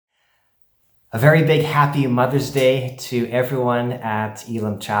A very big happy Mother's Day to everyone at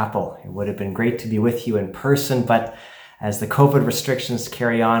Elim Chapel. It would have been great to be with you in person, but as the COVID restrictions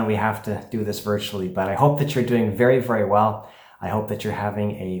carry on, we have to do this virtually. But I hope that you're doing very, very well. I hope that you're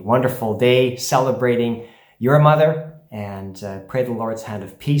having a wonderful day celebrating your mother, and pray the Lord's hand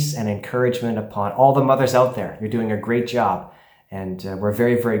of peace and encouragement upon all the mothers out there. You're doing a great job, and we're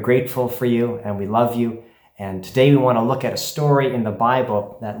very, very grateful for you, and we love you. And today we want to look at a story in the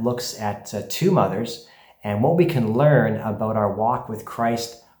Bible that looks at two mothers and what we can learn about our walk with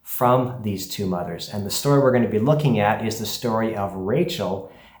Christ from these two mothers. And the story we're going to be looking at is the story of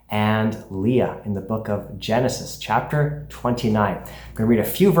Rachel and Leah in the book of Genesis, chapter 29. I'm going to read a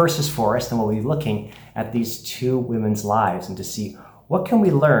few verses for us, and we'll be looking at these two women's lives and to see what can we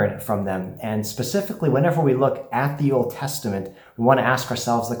learn from them. And specifically, whenever we look at the Old Testament, we want to ask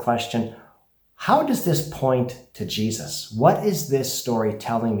ourselves the question, how does this point to Jesus? What is this story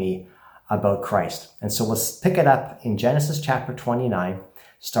telling me about Christ? And so let's pick it up in Genesis chapter 29,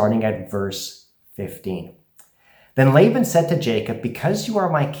 starting at verse 15. Then Laban said to Jacob, "Because you are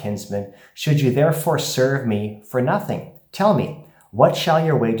my kinsman, should you therefore serve me for nothing? Tell me, what shall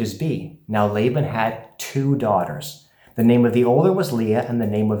your wages be?" Now Laban had two daughters. The name of the older was Leah, and the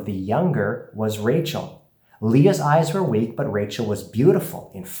name of the younger was Rachel. Leah's eyes were weak, but Rachel was beautiful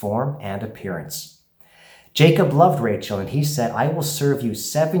in form and appearance. Jacob loved Rachel, and he said, "I will serve you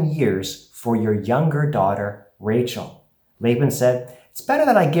 7 years for your younger daughter, Rachel." Laban said, "It's better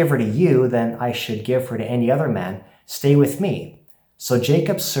that I give her to you than I should give her to any other man. Stay with me." So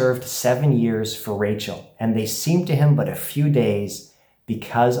Jacob served 7 years for Rachel, and they seemed to him but a few days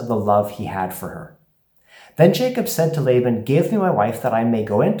because of the love he had for her. Then Jacob said to Laban, "Give me my wife that I may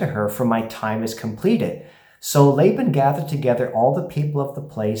go into her, for my time is completed." So Laban gathered together all the people of the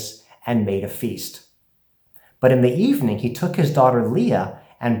place and made a feast. But in the evening he took his daughter Leah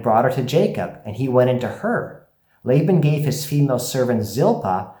and brought her to Jacob, and he went into her. Laban gave his female servant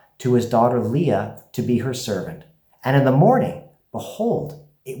Zilpah to his daughter Leah to be her servant. And in the morning, behold,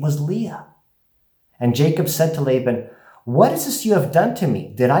 it was Leah. And Jacob said to Laban, "What is this you have done to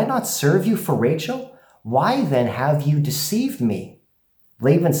me? Did I not serve you for Rachel? Why then have you deceived me?"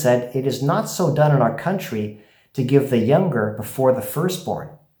 Laban said, "It is not so done in our country to give the younger before the firstborn.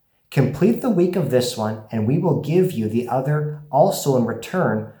 Complete the week of this one, and we will give you the other also in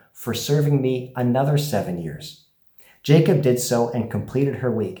return for serving me another 7 years." Jacob did so and completed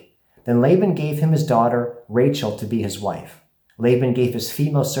her week. Then Laban gave him his daughter Rachel to be his wife. Laban gave his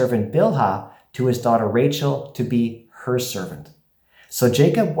female servant Bilhah to his daughter Rachel to be her servant. So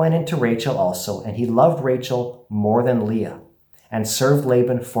Jacob went into Rachel also, and he loved Rachel more than Leah, and served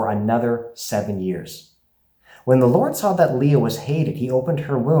Laban for another 7 years. When the Lord saw that Leah was hated, he opened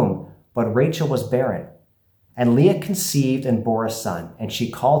her womb, but Rachel was barren. And Leah conceived and bore a son, and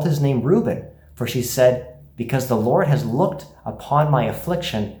she called his name Reuben, for she said, "Because the Lord has looked upon my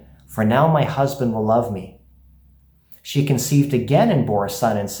affliction, for now my husband will love me." She conceived again and bore a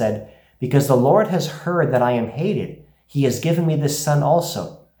son, and said, "Because the Lord has heard that I am hated, he has given me this son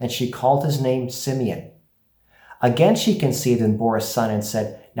also." And she called his name Simeon. Again she conceived and bore a son, and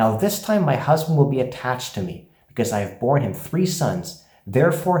said, "Now this time my husband will be attached to me, because I have borne him 3 sons.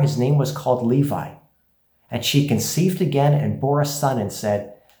 Therefore his name was called Levi." And she conceived again and bore a son, and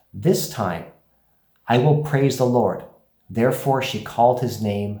said, "This time I will praise the Lord." Therefore she called his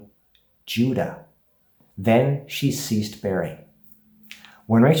name Judah. Then she ceased bearing.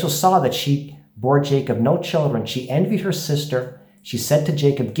 When Rachel saw that she bore Jacob no children, she envied her sister. She said to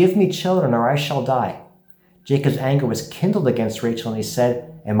Jacob, "Give me children, or I shall die." Jacob's anger was kindled against Rachel, and he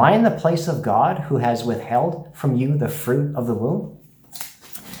said, "Am I in the place of God, who has withheld from you the fruit of the womb?"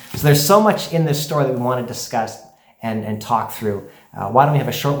 So there's so much in this story that we want to discuss and talk through. Why don't we have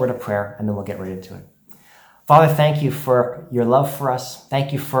a short word of prayer, and then we'll get right into it. Father, thank you for your love for us.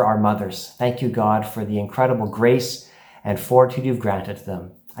 Thank you for our mothers. Thank you, God, for the incredible grace and fortitude you've granted to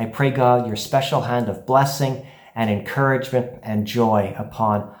them. I pray, God, your special hand of blessing and encouragement and joy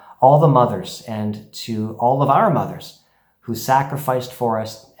upon all the mothers and to all of our mothers who sacrificed for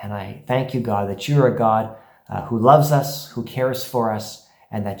us. And I thank you, God, that you are a God who loves us, who cares for us,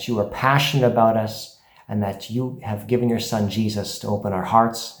 and that you are passionate about us, and that you have given your son Jesus to open our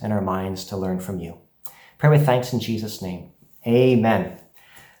hearts and our minds to learn from you. Pray with thanks in Jesus' name. Amen.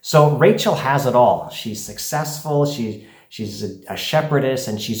 So Rachel has it all. She's successful, she's a shepherdess,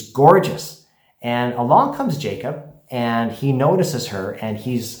 and she's gorgeous. And along comes Jacob, and he notices her, and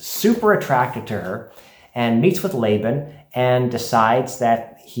he's super attracted to her, and meets with Laban and decides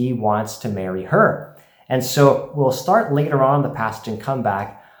that he wants to marry her. And so we'll start later on in the passage and come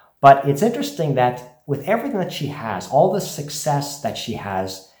back, but it's interesting that with everything that she has, all the success that she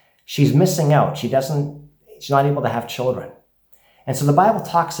has, she's missing out. She's not able to have children. And so the Bible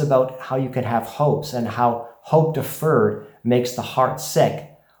talks about how you can have hopes and how hope deferred makes the heart sick,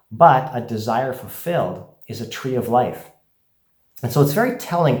 but a desire fulfilled is a tree of life. And so it's very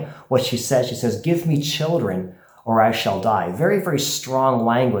telling what she says. She says, give me children or I shall die. Very, very strong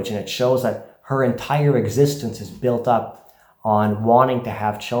language. And it shows that her entire existence is built up on wanting to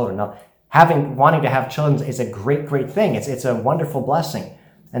have children. Now, wanting to have children is a great, great thing. It's a wonderful blessing.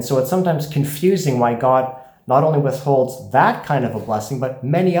 And so it's sometimes confusing why God not only withholds that kind of a blessing, but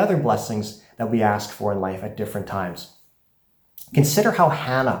many other blessings that we ask for in life at different times. Consider how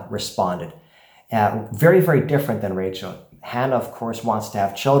Hannah responded. Very, very different than Rachel. Hannah, of course, wants to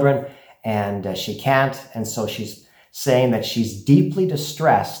have children, and she can't. And so she's saying that she's deeply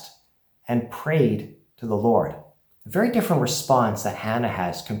distressed and prayed to the Lord. A very different response that Hannah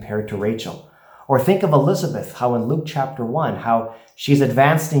has compared to Rachel. Or think of Elizabeth, how in Luke chapter 1, how she's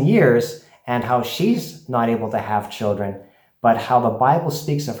advanced in years and how she's not able to have children, but how the Bible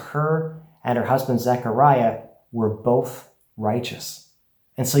speaks of her and her husband Zechariah were both righteous.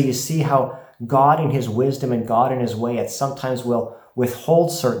 And so you see how God in his wisdom and God in his way at sometimes will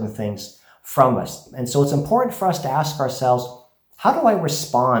withhold certain things from us. And so it's important for us to ask ourselves, how do I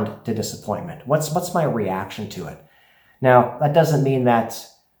respond to disappointment? What's my reaction to it? Now, that doesn't mean that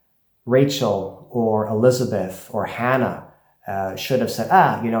Rachel or Elizabeth or Hannah should have said,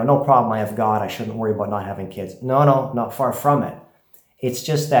 no problem, I have God, I shouldn't worry about not having kids. No, not far from it. It's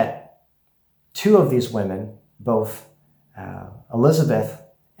just that two of these women, both Elizabeth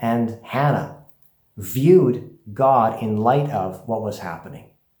and Hannah, viewed God in light of what was happening.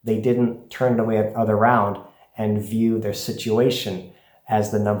 They didn't turn the other around and view their situation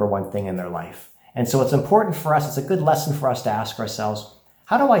as the number one thing in their life. And so it's important for us, it's a good lesson for us to ask ourselves,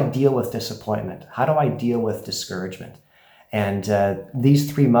 how do I deal with disappointment? How do I deal with discouragement? And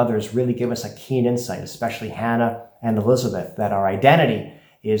these three mothers really give us a keen insight, especially Hannah and Elizabeth, that our identity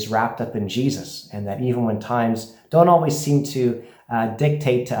is wrapped up in Jesus, and that even when times don't always seem to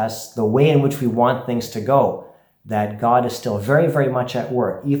dictate to us the way in which we want things to go, that God is still very, very much at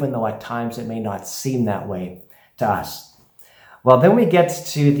work, even though at times it may not seem that way to us. Well, then we get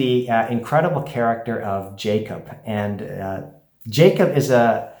to the incredible character of Jacob. And Jacob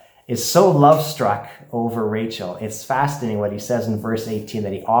is so love-struck over Rachel. It's fascinating what he says in verse 18,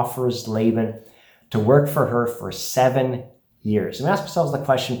 that he offers Laban to work for her for 7 years. And we ask ourselves the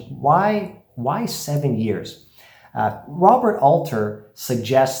question, why 7 years? Robert Alter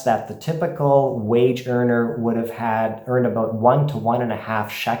suggests that the typical wage earner would have earned about 1 to 1.5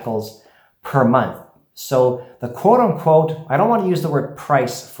 shekels per month. So the quote-unquote, I don't want to use the word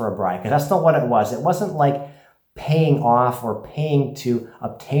price for a bride, because that's not what it was. It wasn't like paying off or paying to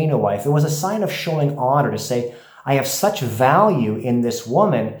obtain a wife. It was a sign of showing honor, to say, I have such value in this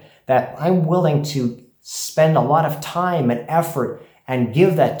woman that I'm willing to spend a lot of time and effort and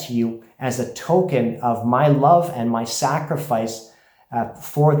give that to you as a token of my love and my sacrifice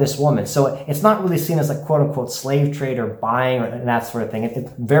for this woman. So it's not really seen as a quote-unquote slave trade or buying or that sort of thing.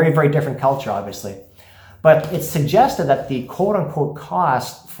 It's very, very different culture, obviously. But it's suggested that the quote-unquote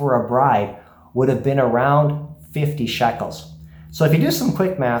cost for a bride would have been around 50 shekels. So if you do some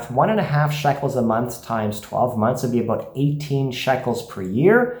quick math, 1.5 shekels a month times 12 months would be about 18 shekels per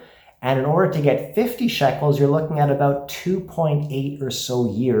year. And in order to get 50 shekels, you're looking at about 2.8 or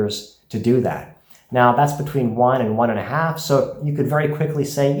so years to do that. Now, that's between 1 and 1.5. So you could very quickly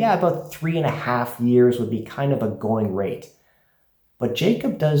say, about 3.5 years would be kind of a going rate. But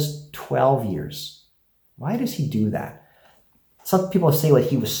Jacob does 12 years. Why does he do that? Some people say that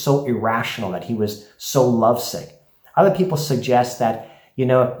he was so irrational, that he was so lovesick. Other people suggest that, he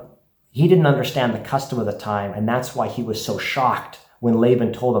didn't understand the custom of the time, and that's why he was so shocked when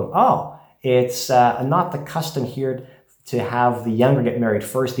Laban told him, it's not the custom here to have the younger get married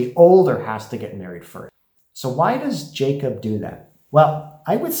first. The older has to get married first. So why does Jacob do that? Well,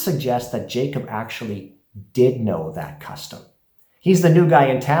 I would suggest that Jacob actually did know that custom. He's the new guy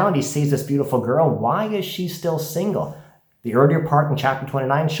in town. He sees this beautiful girl. Why is she still single? The earlier part in chapter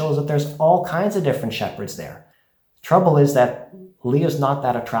 29 shows that there's all kinds of different shepherds there. Trouble is that Leah's not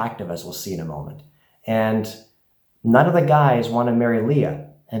that attractive, as we'll see in a moment. And none of the guys want to marry Leah.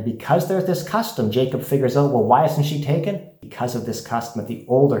 And because there's this custom, Jacob figures out, why isn't she taken? Because of this custom that the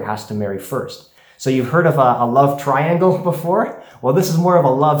older has to marry first. So you've heard of a love triangle before? Well, this is more of a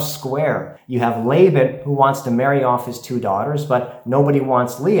love square. You have Laban, who wants to marry off his 2 daughters, but nobody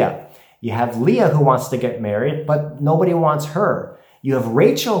wants Leah. You have Leah, who wants to get married, but nobody wants her. You have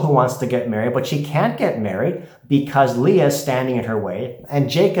Rachel who wants to get married, but she can't get married because Leah is standing in her way. And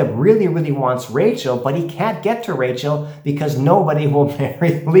Jacob really, really wants Rachel, but he can't get to Rachel because nobody will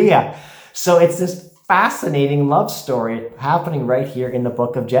marry Leah. So it's this fascinating love story happening right here in the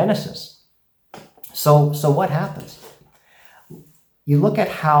book of Genesis. So what happens? You look at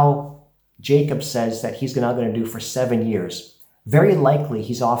how Jacob says that he's now going to do for 7 years. Very likely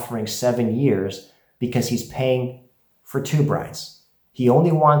he's offering 7 years because he's paying for 2 brides. He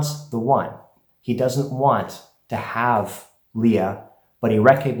only wants the one. He doesn't want to have Leah, but he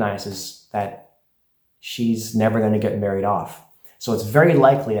recognizes that she's never going to get married off. So it's very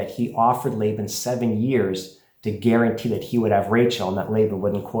likely that he offered Laban 7 years to guarantee that he would have Rachel and that Laban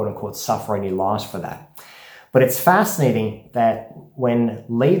wouldn't, quote unquote, suffer any loss for that. But it's fascinating that when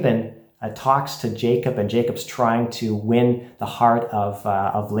Laban talks to Jacob and Jacob's trying to win the heart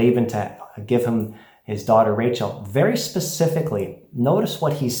of Laban to give him his daughter Rachel, very specifically, notice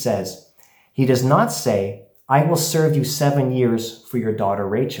what he says. He does not say, I will serve you 7 years for your daughter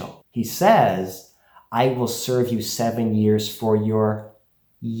Rachel. He says, I will serve you 7 years for your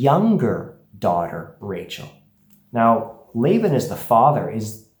younger daughter Rachel. Now, Laban is the father.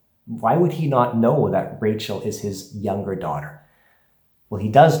 Why would he not know that Rachel is his younger daughter? Well, he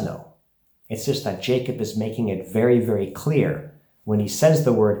does know. It's just that Jacob is making it very, very clear. When he says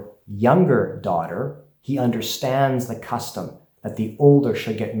the word younger daughter, he understands the custom that the older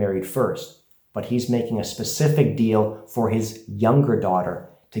should get married first. But he's making a specific deal for his younger daughter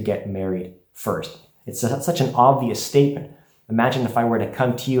to get married first. It's such an obvious statement. Imagine if I were to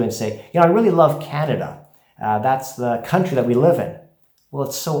come to you and say, I really love Canada. That's the country that we live in. Well,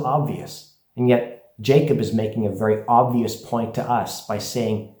 it's so obvious. And yet Jacob is making a very obvious point to us by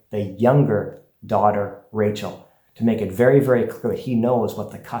saying the younger daughter Rachel, to make it very, very clear that he knows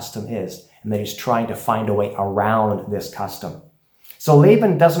what the custom is and that he's trying to find a way around this custom. So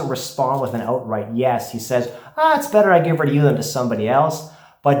Laban doesn't respond with an outright yes. He says, it's better I give her to you than to somebody else.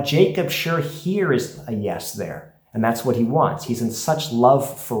 But Jacob sure hears a yes there. And that's what he wants. He's in such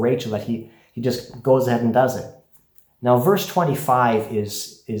love for Rachel that he just goes ahead and does it. Now, verse 25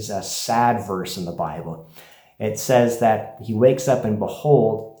 is a sad verse in the Bible. It says that he wakes up and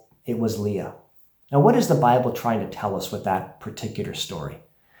behold, it was Leah. Now, what is the Bible trying to tell us with that particular story?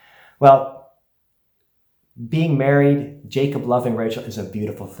 Well, being married, Jacob loving Rachel is a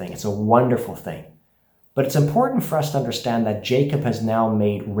beautiful thing. It's a wonderful thing. But it's important for us to understand that Jacob has now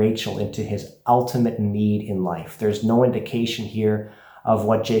made Rachel into his ultimate need in life. There's no indication here of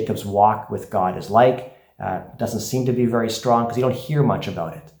what Jacob's walk with God is like. Doesn't seem to be very strong because you don't hear much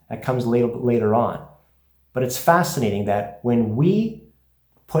about it. That comes later on. But it's fascinating that when we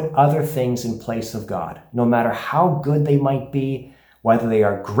put other things in place of God, no matter how good they might be, whether they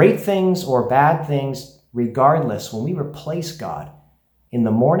are great things or bad things, regardless, when we replace God, in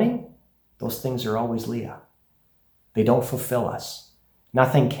the morning, those things are always Leah. They don't fulfill us.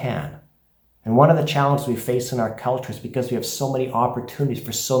 Nothing can. And one of the challenges we face in our culture is because we have so many opportunities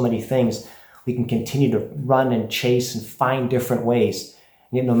for so many things, we can continue to run and chase and find different ways.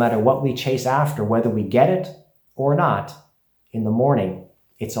 And yet no matter what we chase after, whether we get it or not, in the morning,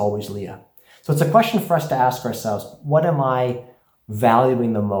 it's always Leah. So it's a question for us to ask ourselves, what am I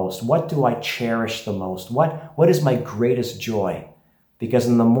valuing the most? What do I cherish the most? What is my greatest joy? Because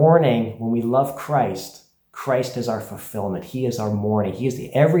in the morning, when we love Christ, Christ is our fulfillment. He is our morning. He is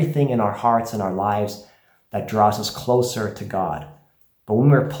everything in our hearts and our lives that draws us closer to God. But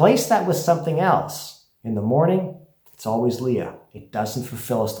when we replace that with something else, in the morning, it's always Leah. It doesn't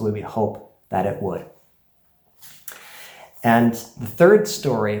fulfill us the way we hope that it would. And the third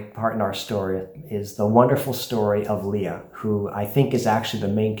part in our story is the wonderful story of Leah, who I think is actually the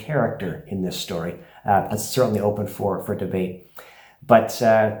main character in this story. It's certainly open for debate. But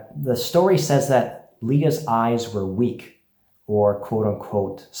the story says that Leah's eyes were weak, or quote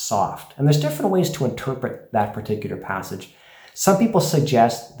unquote soft. And there's different ways to interpret that particular passage. Some people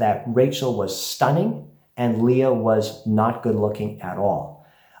suggest that Rachel was stunning and Leah was not good looking at all.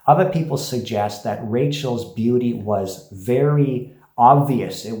 Other people suggest that Rachel's beauty was very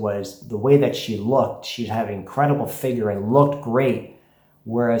obvious. It was the way that she looked. She had an incredible figure and looked great,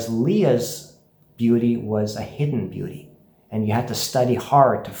 whereas Leah's beauty was a hidden beauty. And you had to study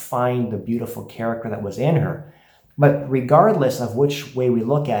hard to find the beautiful character that was in her. But regardless of which way we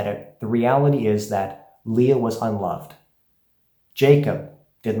look at it, the reality is that Leah was unloved. Jacob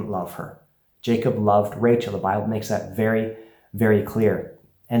didn't love her. Jacob loved Rachel. The Bible makes that very, very clear.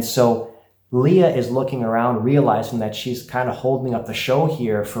 And so Leah is looking around, realizing that she's kind of holding up the show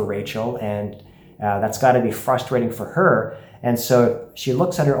here for Rachel, and that's got to be frustrating for her. And so she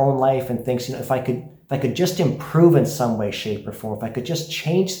looks at her own life and thinks, if I could just improve in some way, shape, or form, if I could just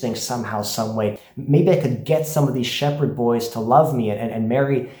change things somehow, some way, maybe I could get some of these shepherd boys to love me and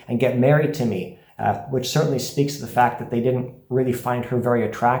marry and get married to me, which certainly speaks to the fact that they didn't really find her very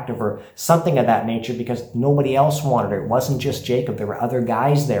attractive or something of that nature, because nobody else wanted her. It wasn't just Jacob. There were other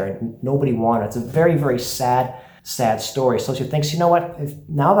guys there and nobody wanted her. It's a very, very sad story. So she thinks, now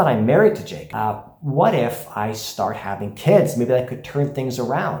that I'm married to Jacob, what if I start having kids? Maybe I could turn things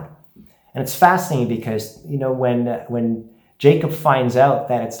around. And it's fascinating because, when Jacob finds out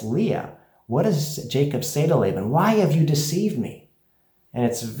that it's Leah, what does Jacob say to Laban? Why have you deceived me? And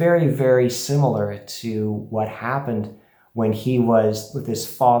it's very, very similar to what happened when he was with his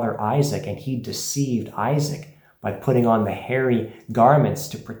father Isaac, and he deceived Isaac by putting on the hairy garments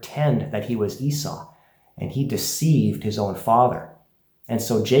to pretend that he was Esau. And he deceived his own father. And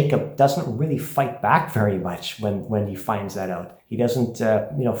so Jacob doesn't really fight back very much when he finds that out. He doesn't,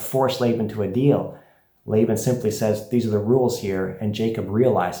 force Laban to a deal. Laban simply says, these are the rules here. And Jacob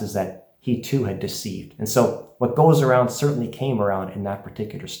realizes that he too had deceived. And so what goes around certainly came around in that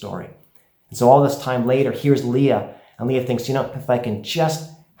particular story. And so all this time later, here's Leah. And Leah thinks, if I can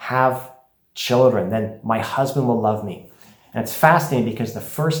just have children, then my husband will love me. And it's fascinating because the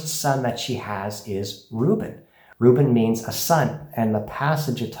first son that she has is Reuben. Reuben means a son. And the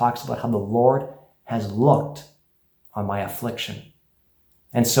passage, it talks about how the Lord has looked on my affliction.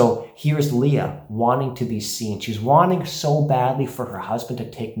 And so here's Leah wanting to be seen. She's wanting so badly for her husband to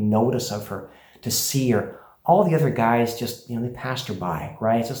take notice of her, to see her. All the other guys just, they passed her by,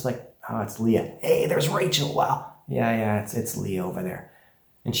 right? It's just like, oh, it's Leah. Hey, there's Rachel. Wow. Yeah, it's Leah over there.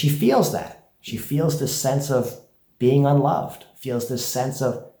 And she feels that. She feels this sense of being unloved, feels this sense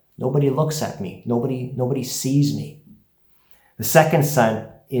of nobody looks at me, nobody sees me. The second son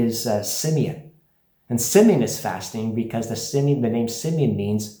is Simeon. And Simeon is fascinating because the name Simeon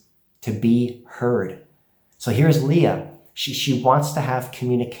means to be heard. So here's Leah. She wants to have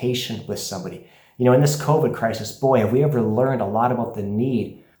communication with somebody. In this COVID crisis, boy, have we ever learned a lot about the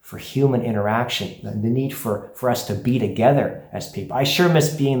need for human interaction, the need for us to be together as people. I sure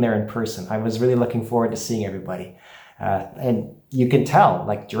miss being there in person. I was really looking forward to seeing everybody. And you can tell,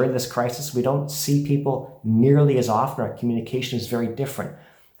 like during this crisis, we don't see people nearly as often. Our communication is very different.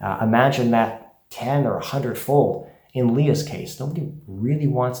 Imagine that 10 or 100-fold in Leah's case. Nobody really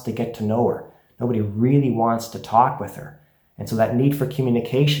wants to get to know her. Nobody really wants to talk with her. And so that need for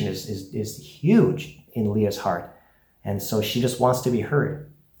communication is huge in Leah's heart. And so she just wants to be heard.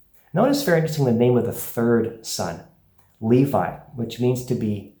 Notice very interesting the name of the third son, Levi, which means to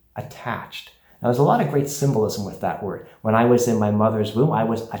be attached. Now, there's a lot of great symbolism with that word. When I was in my mother's womb, I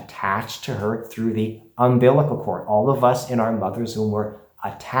was attached to her through the umbilical cord. All of us in our mother's womb were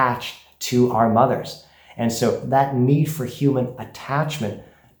attached to our mothers. And so that need for human attachment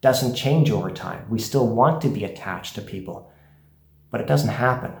doesn't change over time. We still want to be attached to people, but it doesn't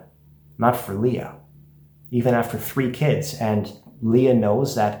happen. Not for Leah. Even after 3 kids, and Leah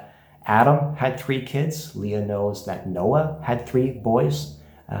knows that Adam had 3 kids. Leah knows that Noah had 3 boys.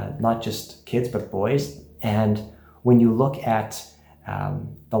 Not just kids, but boys. And when you look at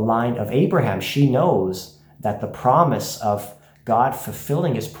the line of Abraham, she knows that the promise of God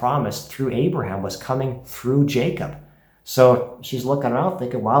fulfilling his promise through Abraham was coming through Jacob. So she's looking around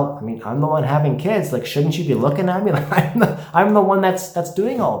thinking, well, I'm the one having kids. Like, shouldn't you be looking at me? Like, I'm the one that's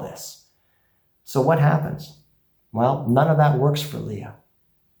doing all this. So what happens? Well, none of that works for Leah.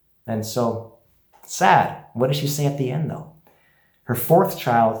 And so, sad. What does she say at the end, though? Her 4th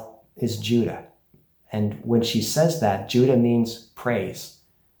child is Judah. And when she says that, Judah means praise.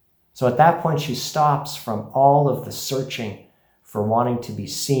 So at that point, she stops from all of the searching for wanting to be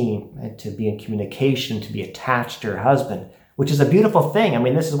seen and to be in communication, to be attached to her husband, which is a beautiful thing.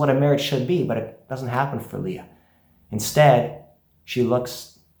 This is what a marriage should be, but it doesn't happen for Leah. Instead, she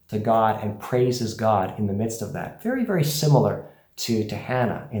looks to God and praises God in the midst of that. Very, very similar to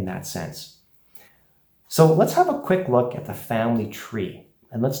Hannah in that sense. So let's have a quick look at the family tree,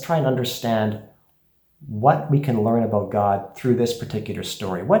 and let's try and understand what we can learn about God through this particular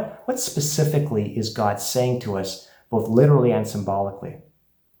story. What specifically is God saying to us, both literally and symbolically?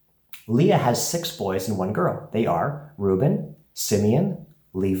 Leah has 6 boys and 1 girl. They are Reuben, Simeon,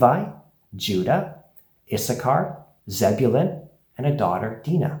 Levi, Judah, Issachar, Zebulun, and a daughter,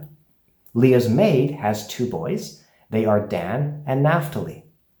 Dinah. Leah's maid has 2 boys. They are Dan and Naphtali.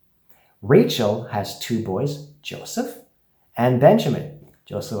 Rachel has 2 boys, Joseph and Benjamin.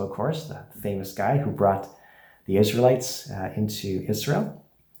 Joseph, of course, the famous guy who brought the Israelites into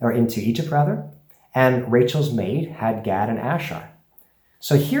Egypt rather. And Rachel's maid had Gad and Asher.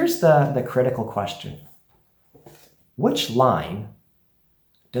 So here's the critical question. which line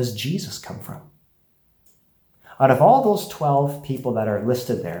does Jesus come from? Out of all those 12 people that are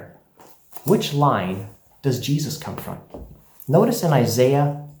listed there, which line does Jesus come from? Notice in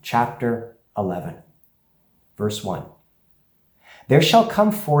Isaiah chapter 11, verse 1. There shall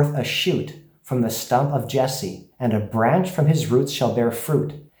come forth a shoot from the stump of Jesse, and a branch from his roots shall bear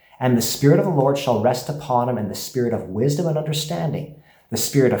fruit. And the Spirit of the Lord shall rest upon him, and the Spirit of wisdom and understanding, the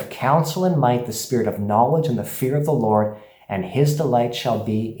Spirit of counsel and might, the Spirit of knowledge and the fear of the Lord, and his delight shall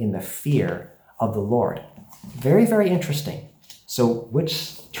be in the fear of the Lord. Very, very interesting. So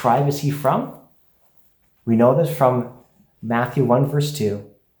which tribe is he from? We know this from Matthew 1 verse 2,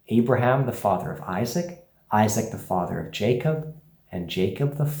 Abraham the father of Isaac, Isaac the father of Jacob, and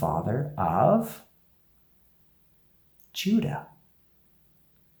Jacob the father of Judah.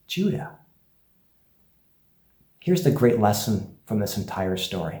 Judah. Here's the great lesson from this entire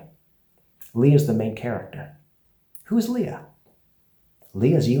story. Leah is the main character. Who's Leah?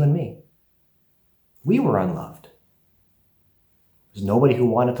 Leah's you and me. We were unloved. There's nobody who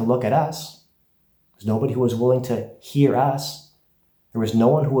wanted to look at us. There's nobody who was willing to hear us. There was no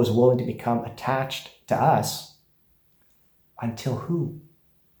one who was willing to become attached to us. Until who?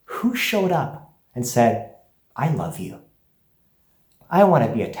 Who showed up and said, I love you. I want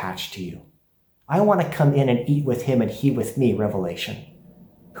to be attached to you. I want to come in and eat with him and he with me, Revelation.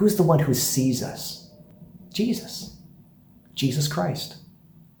 Who's the one who sees us? Jesus. Jesus Christ.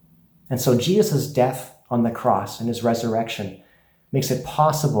 And so Jesus' death on the cross and his resurrection makes it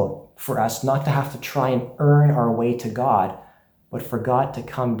possible for us not to have to try and earn our way to God, but for God to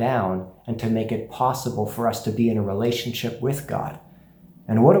come down and to make it possible for us to be in a relationship with God.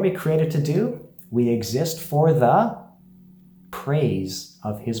 And what are we created to do? We exist for the praise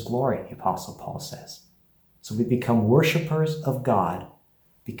of his glory, the Apostle Paul says. So we become worshipers of God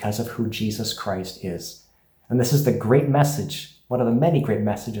because of who Jesus Christ is. And this is the great message, one of the many great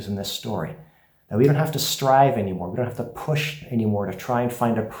messages in this story, that we don't have to strive anymore. We don't have to push anymore to try and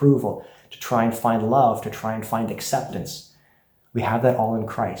find approval, to try and find love, to try and find acceptance. We have that all in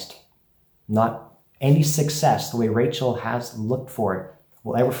Christ. Not any success, the way Rachel has looked for it,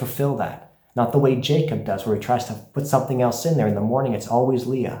 will ever fulfill that. Not the way Jacob does, where he tries to put something else in there. In the morning, it's always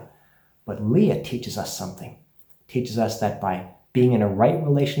Leah. But Leah teaches us something. Teaches us that by being in a right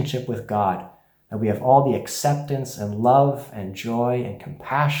relationship with God, that we have all the acceptance and love and joy and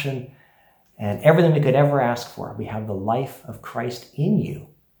compassion and everything we could ever ask for. We have the life of Christ in you,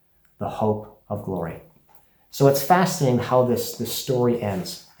 the hope of glory. So it's fascinating how this story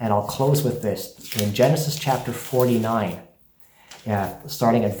ends. And I'll close with this. In Genesis chapter 49,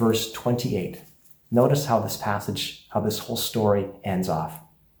 starting at verse 28. Notice how this passage, how this whole story ends off.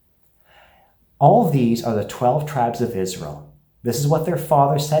 All these are the 12 tribes of Israel. This is what their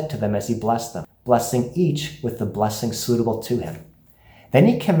father said to them as he blessed them, blessing each with the blessing suitable to him. Then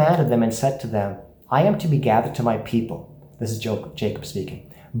he commanded them and said to them, I am to be gathered to my people. This is Jacob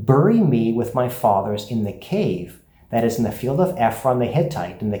speaking. Bury me with my fathers in the cave that is in the field of Ephron the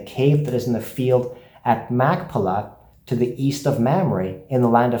Hittite, in the cave that is in the field at Machpelah, to the east of Mamre, in the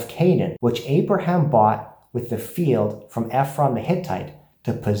land of Canaan, which Abraham bought with the field from Ephron the Hittite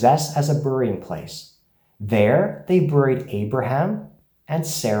to possess as a burying place. There they buried Abraham and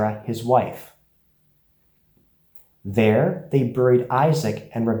Sarah his wife. There they buried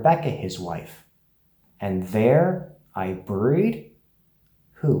Isaac and Rebekah his wife. And there I buried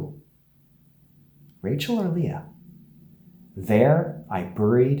who? Rachel or Leah? There I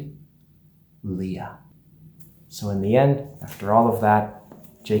buried Leah. So in the end, after all of that,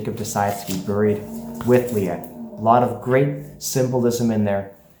 Jacob decides to be buried with Leah. A lot of great symbolism in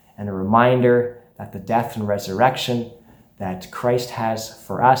there, and a reminder that the death and resurrection that Christ has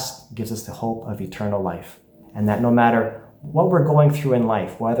for us gives us the hope of eternal life. And that no matter what we're going through in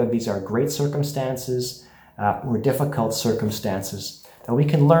life, whether these are great circumstances or difficult circumstances, that we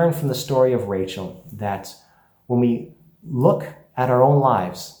can learn from the story of Rachel that when we look at our own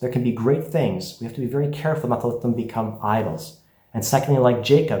lives, there can be great things. We have to be very careful not to let them become idols. And secondly, like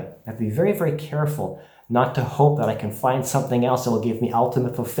Jacob, I have to be very, very careful not to hope that I can find something else that will give me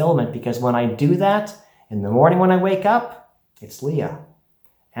ultimate fulfillment, because when I do that, in the morning when I wake up, it's Leah.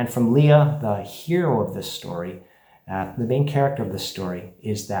 And from Leah, the hero of this story, the main character of this story,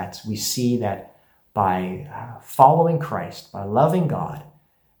 is that we see that by following Christ, by loving God,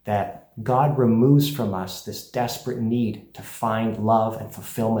 that God removes from us this desperate need to find love and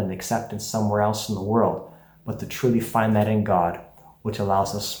fulfillment and acceptance somewhere else in the world, but to truly find that in God, which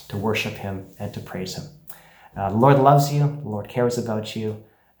allows us to worship him and to praise him. The Lord loves you, the Lord cares about you,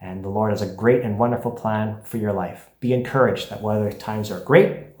 and the Lord has a great and wonderful plan for your life. Be encouraged that whether times are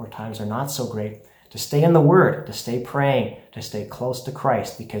great or times are not so great, to stay in the Word, to stay praying, to stay close to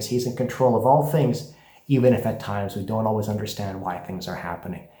Christ, because He's in control of all things, even if at times we don't always understand why things are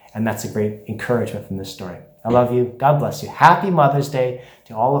happening. And that's a great encouragement from this story. I love you. God bless you. Happy Mother's Day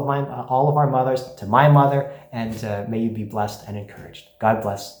to all of our mothers, to my mother, and may you be blessed and encouraged. God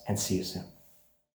bless, and see you soon.